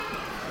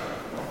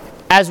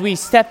As we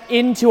step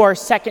into our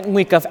second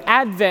week of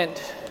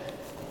Advent,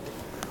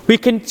 we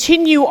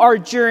continue our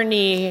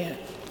journey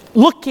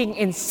looking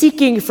and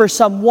seeking for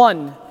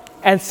someone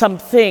and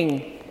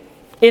something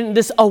in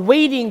this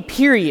awaiting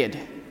period.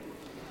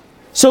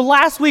 So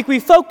last week we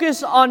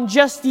focused on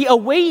just the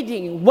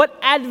awaiting, what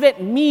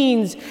Advent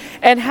means,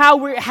 and how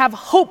we have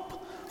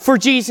hope for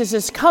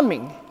Jesus'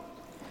 coming.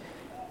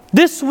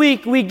 This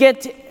week we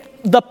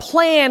get the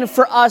plan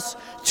for us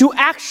to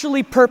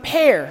actually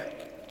prepare.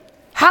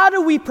 How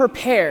do we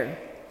prepare?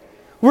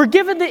 We're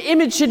given the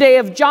image today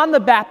of John the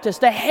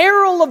Baptist, the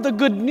herald of the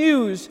good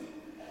news,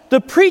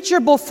 the preacher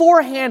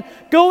beforehand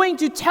going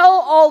to tell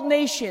all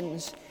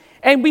nations.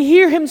 And we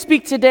hear him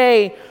speak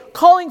today,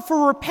 calling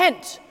for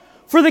repent,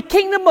 for the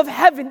kingdom of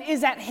heaven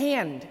is at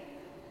hand.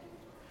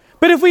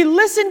 But if we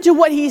listen to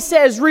what he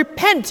says,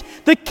 repent,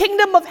 the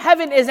kingdom of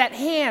heaven is at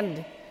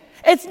hand.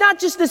 It's not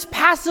just this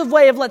passive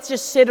way of let's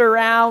just sit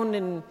around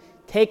and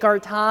take our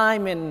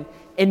time and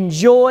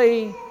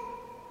enjoy.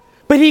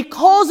 But he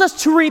calls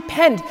us to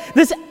repent,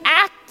 this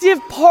active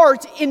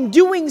part in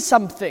doing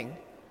something.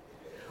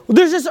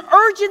 There's this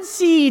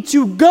urgency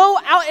to go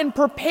out and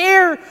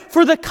prepare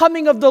for the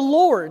coming of the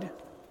Lord.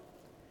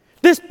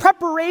 This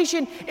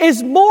preparation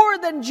is more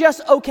than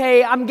just,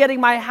 okay, I'm getting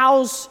my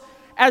house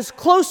as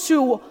close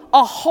to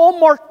a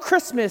Hallmark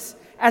Christmas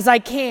as I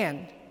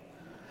can.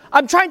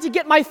 I'm trying to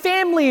get my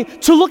family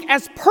to look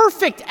as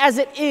perfect as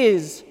it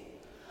is.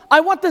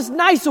 I want this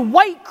nice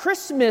white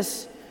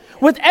Christmas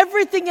with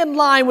everything in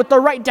line, with the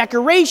right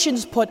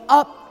decorations put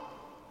up,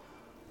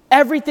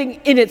 everything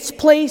in its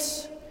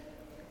place,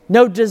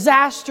 no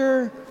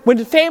disaster. When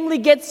the family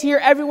gets here,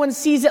 everyone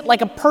sees it like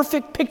a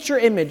perfect picture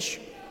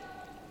image.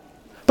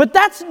 But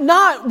that's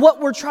not what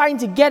we're trying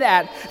to get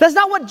at. That's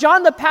not what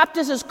John the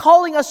Baptist is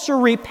calling us to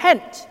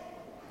repent.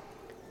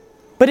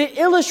 But it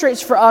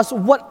illustrates for us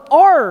what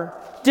our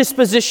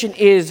disposition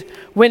is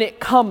when it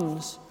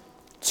comes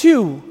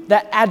to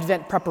that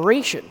Advent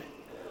preparation.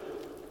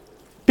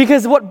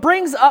 Because what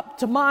brings up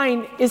to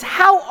mind is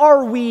how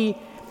are we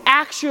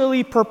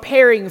actually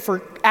preparing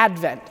for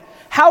Advent?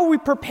 How are we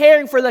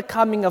preparing for the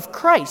coming of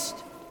Christ?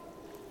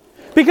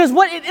 Because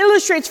what it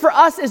illustrates for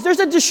us is there's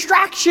a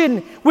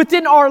distraction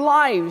within our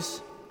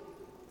lives.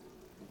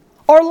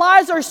 Our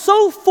lives are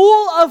so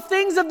full of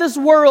things of this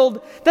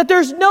world that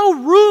there's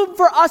no room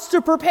for us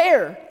to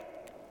prepare.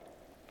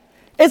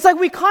 It's like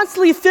we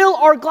constantly fill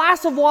our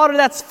glass of water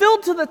that's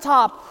filled to the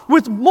top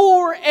with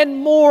more and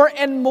more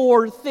and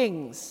more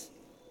things.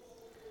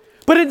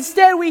 But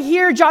instead we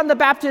hear John the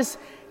Baptist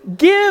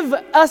give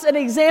us an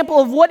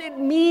example of what it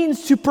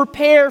means to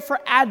prepare for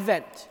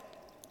Advent.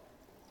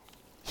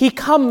 He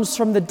comes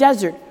from the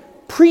desert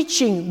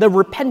preaching the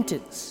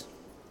repentance.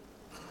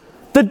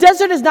 The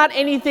desert is not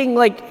anything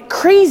like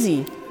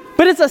crazy,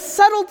 but it's a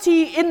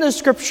subtlety in the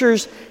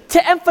scriptures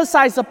to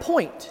emphasize a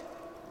point.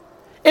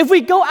 If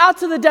we go out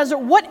to the desert,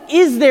 what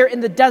is there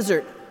in the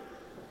desert?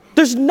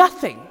 There's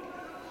nothing.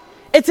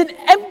 It's an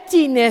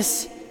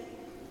emptiness.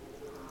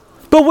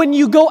 But when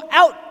you go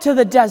out to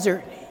the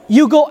desert,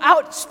 you go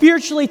out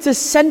spiritually to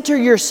center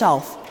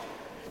yourself,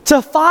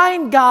 to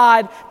find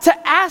God,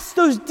 to ask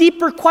those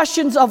deeper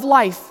questions of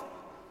life.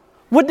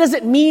 What does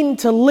it mean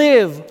to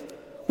live?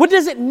 What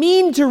does it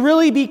mean to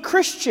really be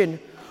Christian?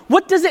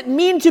 What does it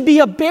mean to be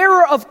a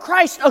bearer of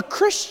Christ, a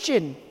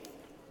Christian?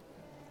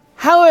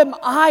 How am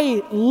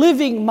I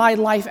living my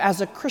life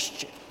as a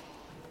Christian?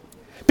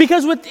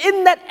 Because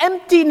within that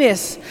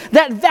emptiness,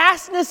 that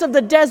vastness of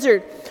the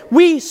desert,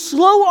 we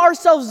slow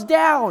ourselves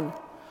down.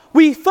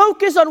 We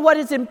focus on what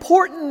is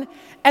important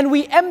and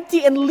we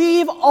empty and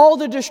leave all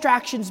the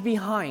distractions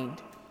behind.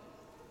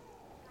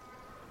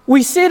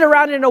 We sit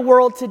around in a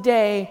world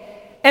today,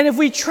 and if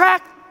we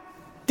track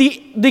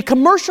the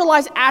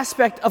commercialized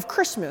aspect of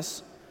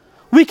Christmas,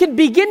 we can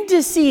begin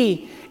to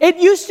see it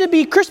used to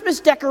be Christmas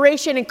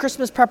decoration and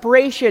Christmas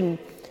preparation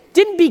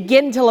didn't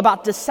begin till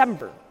about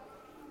December.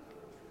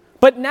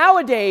 But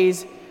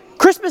nowadays,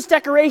 Christmas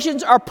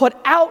decorations are put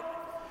out,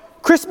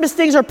 Christmas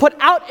things are put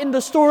out in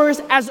the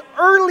stores as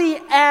early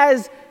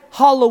as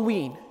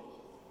Halloween.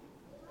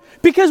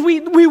 Because we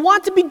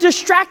want to be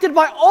distracted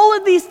by all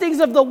of these things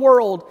of the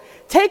world.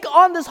 Take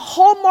on this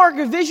hallmark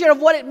vision of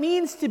what it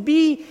means to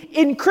be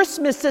in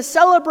Christmas, to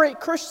celebrate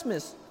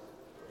Christmas.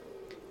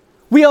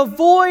 We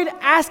avoid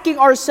asking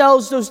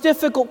ourselves those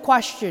difficult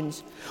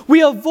questions.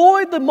 We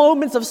avoid the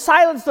moments of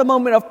silence, the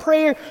moment of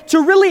prayer,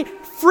 to really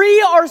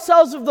free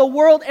ourselves of the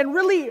world and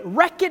really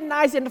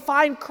recognize and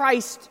find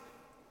Christ.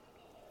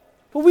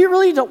 But we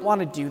really don't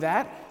want to do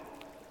that.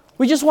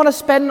 We just want to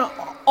spend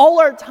all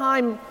our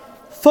time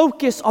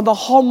focused on the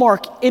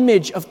hallmark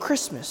image of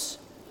Christmas.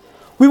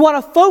 We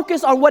want to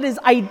focus on what is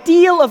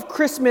ideal of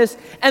Christmas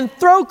and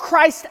throw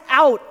Christ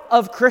out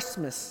of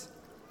Christmas.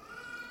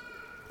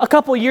 A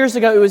couple years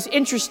ago, it was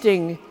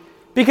interesting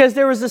because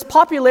there was this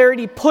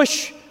popularity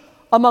push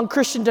among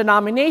Christian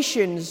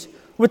denominations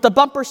with the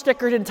bumper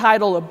sticker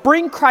entitled,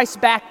 "Bring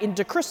Christ Back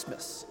into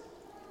Christmas."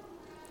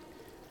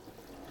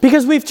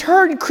 Because we've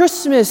turned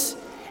Christmas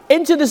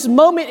into this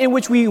moment in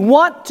which we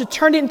want to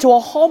turn it into a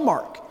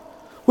hallmark.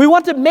 We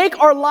want to make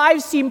our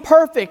lives seem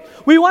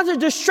perfect. We want to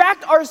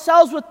distract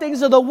ourselves with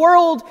things of the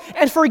world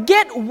and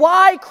forget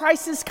why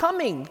Christ is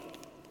coming.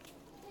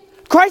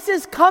 Christ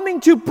is coming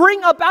to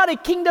bring about a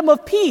kingdom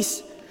of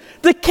peace.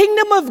 The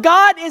kingdom of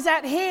God is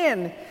at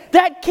hand.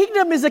 That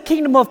kingdom is a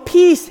kingdom of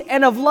peace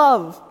and of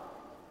love.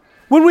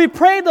 When we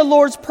pray the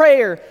Lord's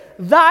Prayer,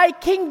 thy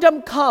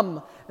kingdom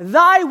come,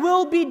 thy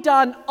will be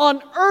done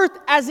on earth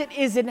as it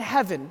is in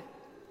heaven.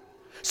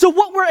 So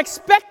what we're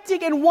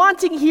expecting and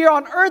wanting here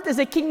on earth is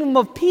a kingdom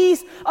of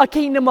peace, a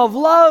kingdom of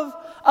love,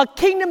 a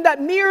kingdom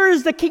that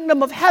mirrors the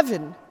kingdom of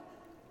heaven.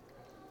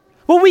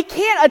 But we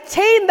can't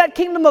attain that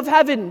kingdom of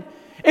heaven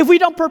if we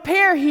don't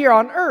prepare here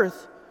on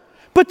earth.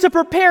 But to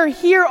prepare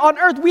here on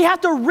earth, we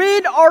have to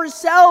rid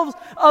ourselves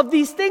of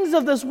these things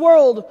of this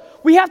world.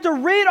 We have to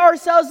rid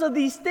ourselves of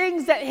these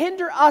things that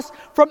hinder us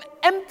from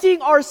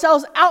emptying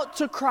ourselves out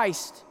to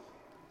Christ.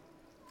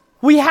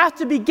 We have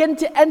to begin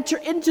to enter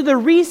into the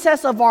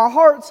recess of our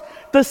hearts,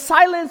 the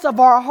silence of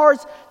our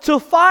hearts, to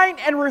find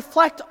and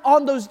reflect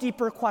on those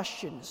deeper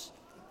questions.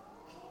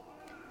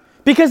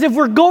 Because if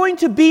we're going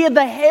to be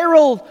the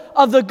herald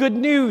of the good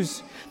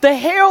news, the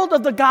herald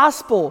of the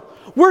gospel,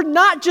 we're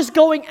not just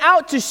going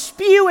out to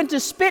spew and to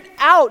spit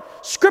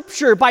out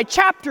scripture by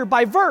chapter,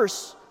 by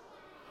verse.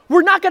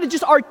 We're not going to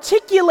just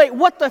articulate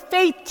what the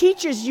faith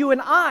teaches you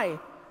and I.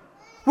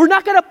 We're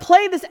not going to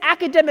play this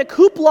academic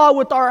hoopla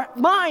with our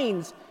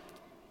minds.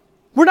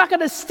 We're not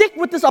going to stick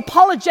with this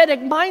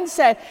apologetic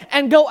mindset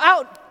and go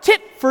out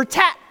tit for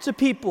tat to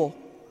people.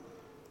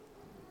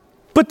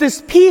 But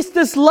this peace,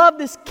 this love,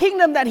 this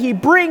kingdom that he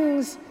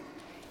brings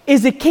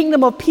is a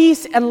kingdom of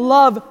peace and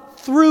love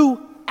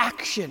through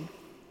action,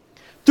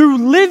 through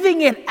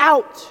living it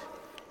out.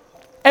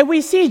 And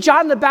we see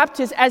John the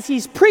Baptist as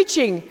he's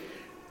preaching,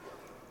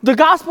 the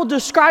gospel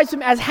describes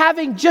him as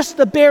having just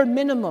the bare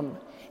minimum,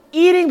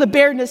 eating the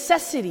bare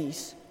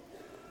necessities.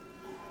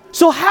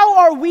 So how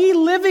are we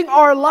living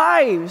our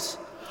lives?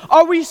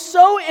 Are we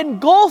so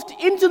engulfed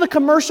into the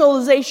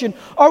commercialization?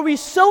 Are we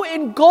so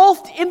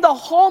engulfed in the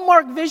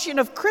hallmark vision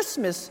of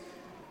Christmas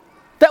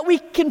that we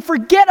can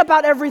forget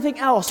about everything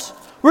else?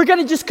 We're going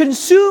to just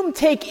consume,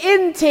 take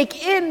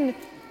in,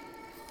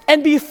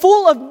 and be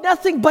full of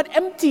nothing but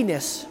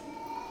emptiness.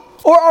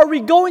 Or are we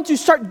going to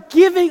start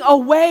giving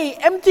away,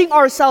 emptying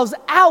ourselves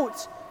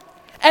out,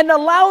 and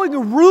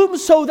allowing room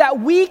so that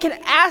we can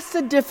ask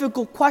the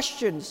difficult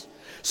questions?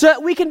 So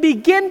that we can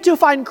begin to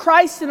find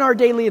Christ in our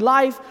daily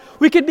life.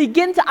 We can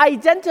begin to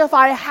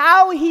identify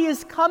how he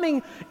is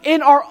coming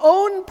in our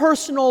own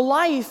personal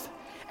life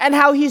and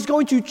how he's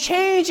going to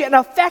change and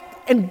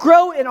affect and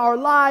grow in our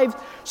lives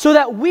so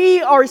that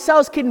we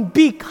ourselves can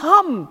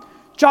become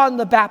John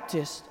the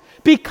Baptist,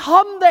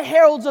 become the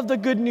heralds of the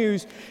good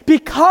news,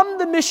 become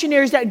the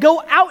missionaries that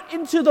go out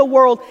into the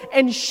world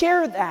and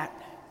share that.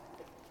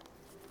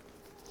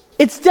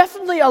 It's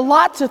definitely a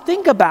lot to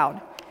think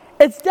about.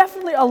 It's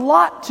definitely a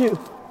lot to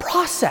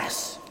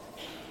process.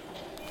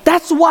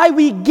 That's why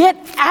we get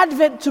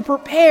Advent to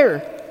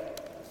prepare.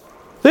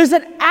 There's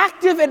an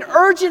active and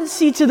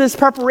urgency to this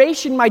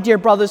preparation, my dear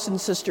brothers and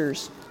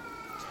sisters.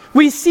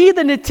 We see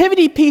the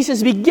nativity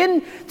pieces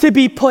begin to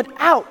be put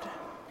out.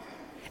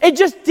 It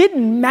just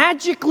didn't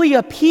magically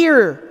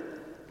appear.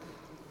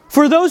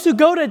 For those who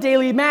go to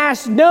daily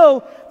mass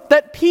know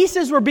that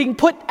pieces were being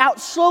put out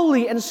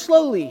slowly and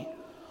slowly.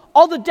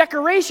 All the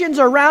decorations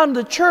around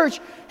the church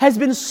has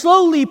been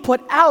slowly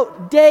put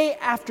out day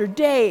after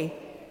day.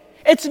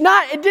 It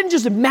didn't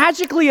just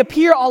magically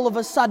appear all of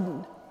a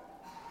sudden.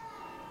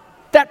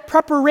 That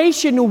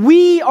preparation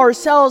we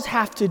ourselves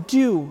have to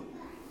do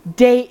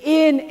day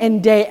in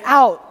and day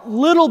out,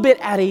 little bit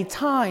at a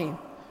time,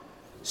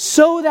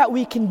 so that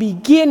we can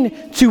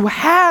begin to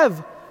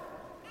have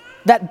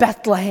that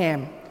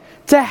Bethlehem,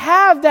 to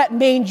have that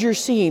manger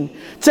scene,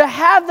 to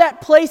have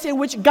that place in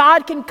which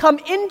God can come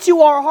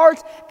into our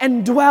hearts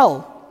and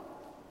dwell.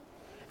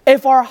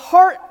 If our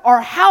heart,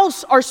 our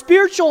house, our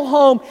spiritual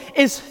home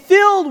is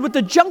filled with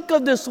the junk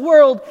of this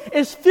world,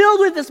 is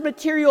filled with this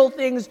material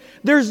things,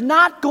 there's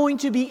not going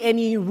to be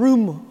any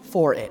room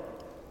for it.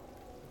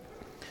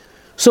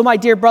 So my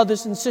dear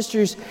brothers and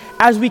sisters,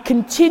 as we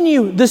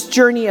continue this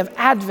journey of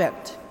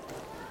Advent,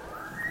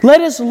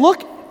 let us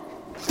look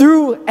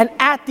through and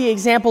at the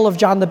example of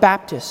John the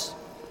Baptist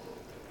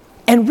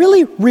and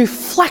really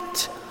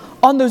reflect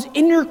on those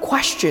inner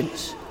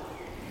questions.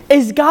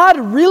 Is God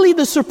really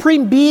the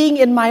supreme being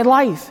in my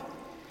life?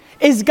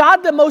 Is God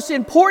the most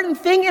important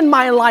thing in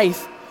my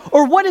life?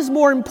 Or what is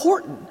more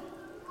important?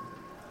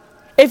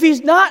 If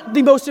he's not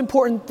the most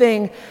important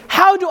thing,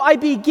 how do I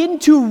begin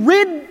to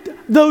rid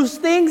those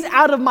things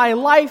out of my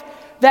life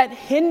that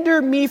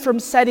hinder me from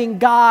setting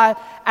God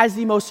as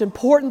the most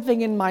important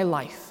thing in my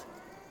life?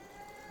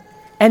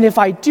 And if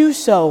I do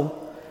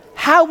so,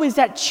 how is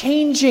that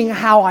changing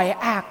how I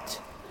act?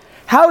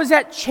 How is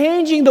that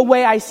changing the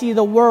way I see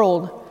the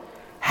world?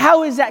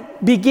 How is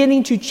that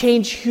beginning to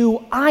change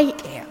who I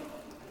am?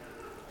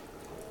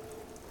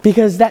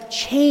 Because that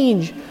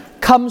change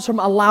comes from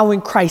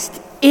allowing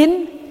Christ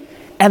in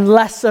and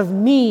less of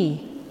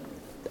me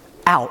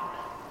out.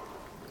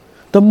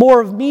 the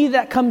more of me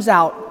that comes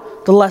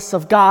out, the less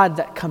of God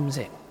that comes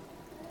in.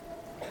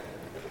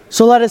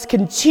 So let us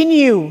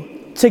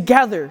continue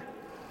together,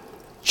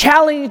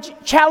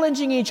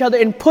 challenging each other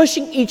and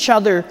pushing each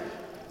other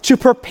to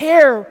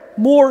prepare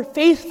more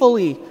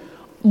faithfully,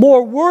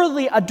 more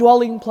worthily a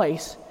dwelling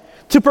place,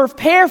 to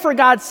prepare for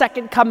God's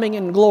second coming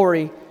in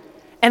glory,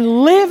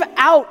 and live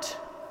out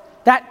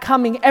that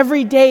coming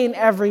every day and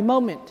every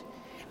moment,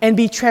 and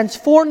be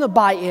transformed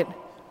by it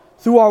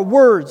through our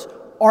words,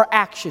 our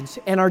actions,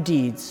 and our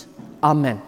deeds. Amen.